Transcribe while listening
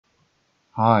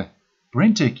Hi,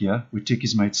 BrenTech here, where tech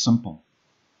is made simple.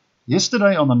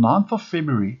 Yesterday, on the 9th of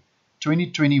February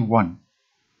 2021,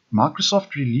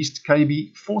 Microsoft released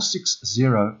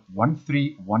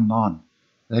KB4601319.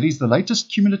 That is the latest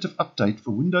cumulative update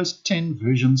for Windows 10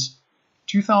 versions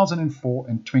 2004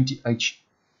 and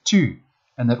 20H2.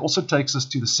 And that also takes us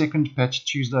to the second patch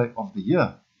Tuesday of the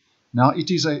year. Now,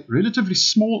 it is a relatively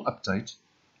small update,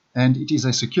 and it is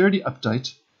a security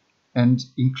update, and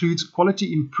includes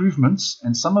quality improvements,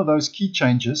 and some of those key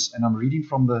changes, and I'm reading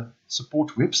from the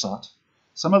support website,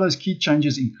 some of those key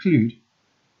changes include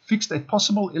fixed a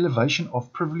possible elevation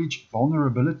of privilege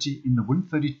vulnerability in the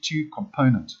Win32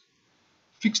 component,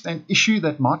 fixed an issue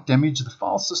that might damage the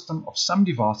file system of some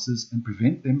devices and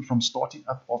prevent them from starting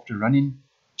up after running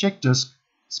checkdisk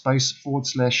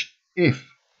 /F,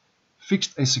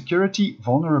 fixed a security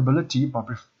vulnerability by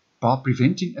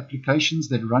preventing applications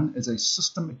that run as a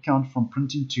system account from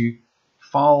printing to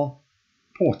file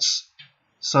ports.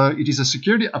 So it is a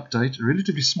security update, a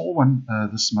relatively small one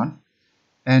this month,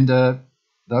 and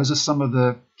those are some of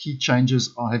the key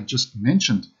changes I have just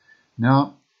mentioned.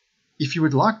 Now, if you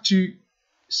would like to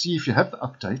see if you have the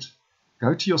update,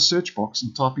 go to your search box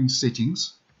and type in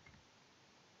settings.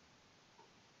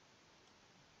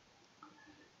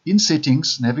 In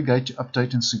settings, navigate to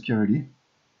update and security.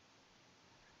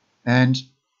 And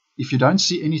if you don't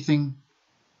see anything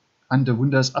under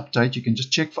Windows Update, you can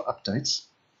just check for updates,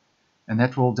 and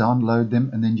that will download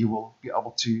them, and then you will be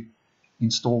able to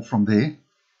install from there.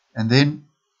 And then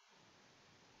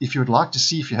if you would like to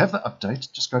see if you have the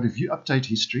update, just go to View Update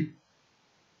History,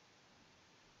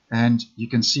 and you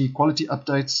can see quality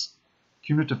updates,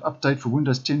 cumulative update for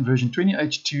Windows 10 version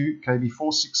 20H2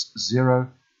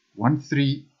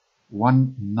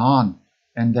 KB4601319,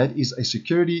 and that is a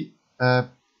security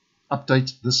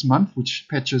update this month, which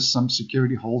patches some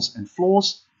security holes and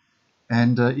flaws,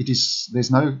 and there's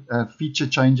no feature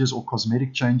changes or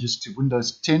cosmetic changes to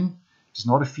Windows 10. It is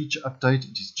not a feature update,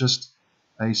 it is just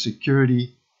a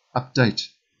security update.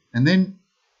 And then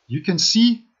you can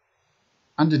see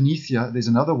underneath here there's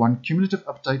another one, cumulative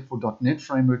update for .NET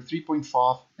Framework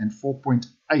 3.5 and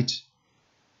 4.8,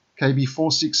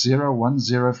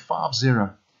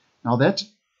 KB4601050. Now that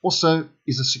also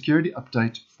is a security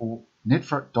update for .NET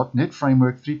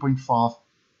Framework 3.5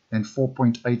 and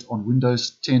 4.8 on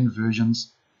Windows 10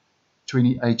 versions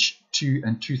 20H2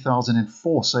 and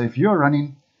 2004. So if you're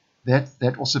running that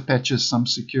also patches some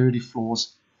security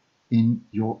flaws in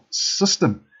your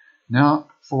system. Now,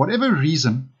 for whatever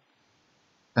reason,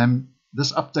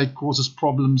 this update causes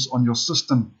problems on your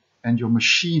system and your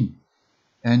machine,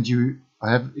 and you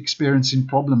have experiencing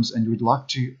problems and you would like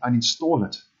to uninstall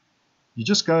it, you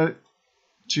just go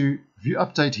to View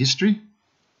Update History,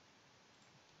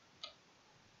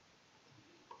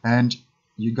 and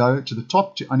you go to the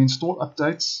top to uninstall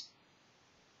updates,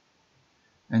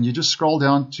 and you just scroll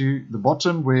down to the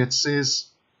bottom where it says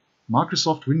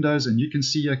Microsoft Windows, and you can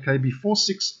see here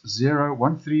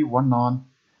KB4601319.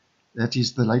 That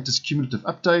is the latest cumulative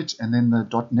update, and then the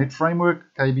 .NET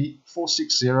Framework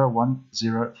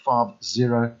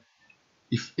KB4601050.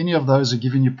 If any of those are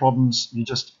giving you problems, you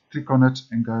just click on it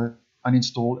and go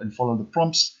uninstall and follow the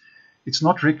prompts. It's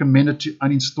not recommended to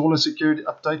uninstall a security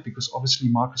update because obviously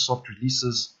Microsoft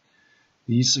releases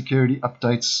these security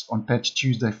updates on Patch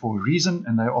Tuesday for a reason,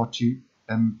 and they are to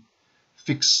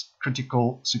fix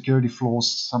critical security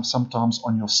flaws sometimes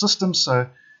on your system. So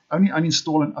only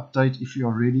uninstall an update if you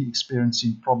are really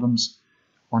experiencing problems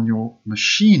on your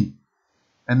machine.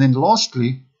 And then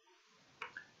lastly,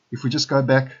 if we just go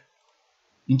back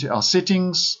into our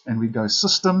settings and we go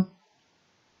System,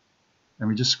 and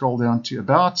we just scroll down to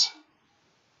About,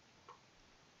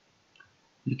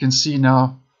 you can see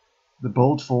now the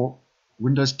build for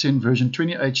Windows 10 version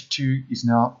 20H2 is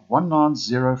now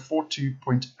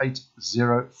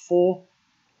 19042.804,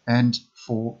 and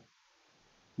for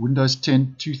Windows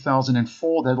 10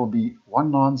 2004 that'll be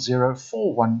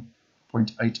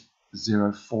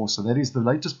 19041.804. So that is the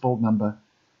latest build number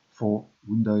for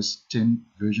Windows 10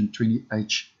 version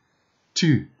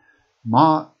 20H2.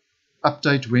 My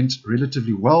update went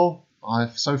relatively well. I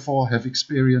so far have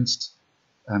experienced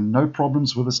no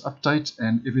problems with this update,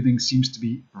 and everything seems to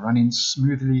be running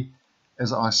smoothly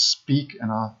as I speak,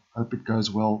 and I hope it goes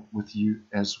well with you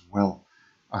as well.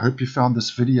 I hope you found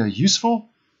this video useful.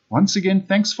 Once again,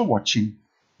 thanks for watching,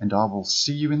 and I will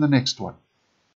see you in the next one.